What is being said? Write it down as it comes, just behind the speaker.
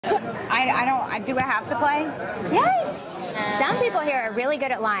Do I have to play? Yes. Some people here are really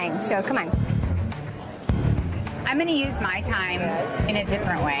good at lying, so come on. I'm going to use my time in a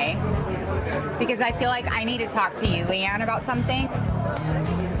different way because I feel like I need to talk to you, LeeAnne, about something.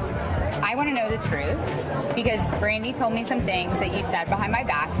 I want to know the truth because Brandy told me some things that you said behind my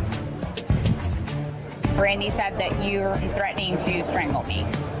back. Brandy said that you're threatening to strangle me.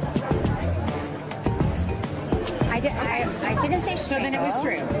 I didn't say strangle. So then it was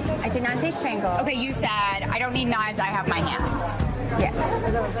true. I did not say strangle. Okay, you said, I don't need knives, I have my hands. Yes.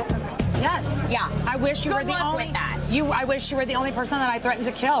 Yes. Yeah. I wish you were the only with that. I wish you were the only person that I threatened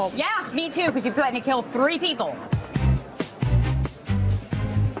to kill. Yeah, me too, because you threatened to kill 3 people.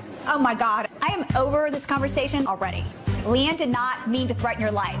 Oh my God, I am over this conversation already. LeeAnne did not mean to threaten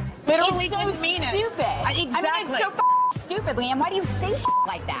your life. Literally It's so didn't mean it. Stupid. Exactly. I mean, it's so stupid, LeeAnne. Why do you say shit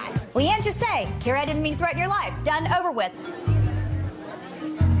like that? LeeAnne, just say, Cary, I didn't mean to threaten your life. Done, over with.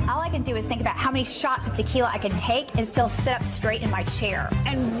 All I can do is think about how many shots of tequila I can take and still sit up straight in my chair.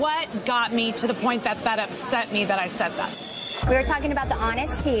 And what got me to the point that upset me that I said that? We were talking about the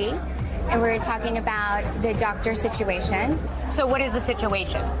honest tea, and we were talking about the doctor situation. So what is the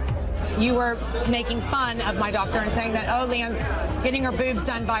situation? You were making fun of my doctor and saying that, oh, LeeAnne's getting her boobs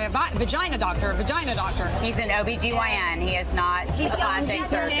done by a vagina doctor. He's an OBGYN. He is not a plastic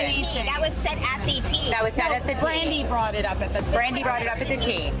surgeon. That was said at the tea. That was said at the tea. Brandy brought it up at the tea. Brandy brought it up at the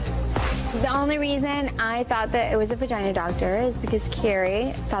tea. The only reason I thought that it was a vagina doctor is because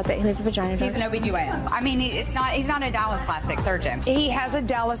Cary thought that he was a vagina doctor. He's an OBGYN. I mean, he's not a Dallas plastic surgeon. He has a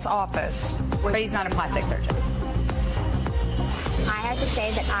Dallas office. But he's not a plastic surgeon. I have to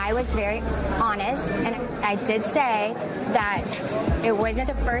say that I was very honest, and I did say that it wasn't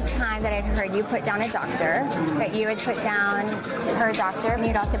the first time that I'd heard you put down a doctor, that you had put down her doctor, and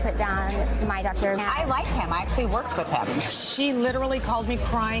you'd also put down my doctor. I like him. I actually worked with him. She literally called me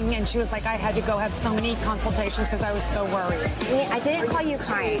crying, and she was like, I had to go have so many consultations because I was so worried. I didn't call you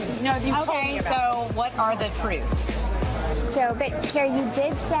crying. No, you told Okay, me about so what are the truths? So, but Cary, you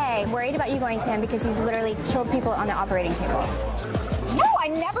did say, worried about you going to him because he's literally killed people on the operating table. No, I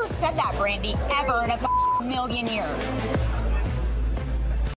never said that, Brandy, ever in a million years.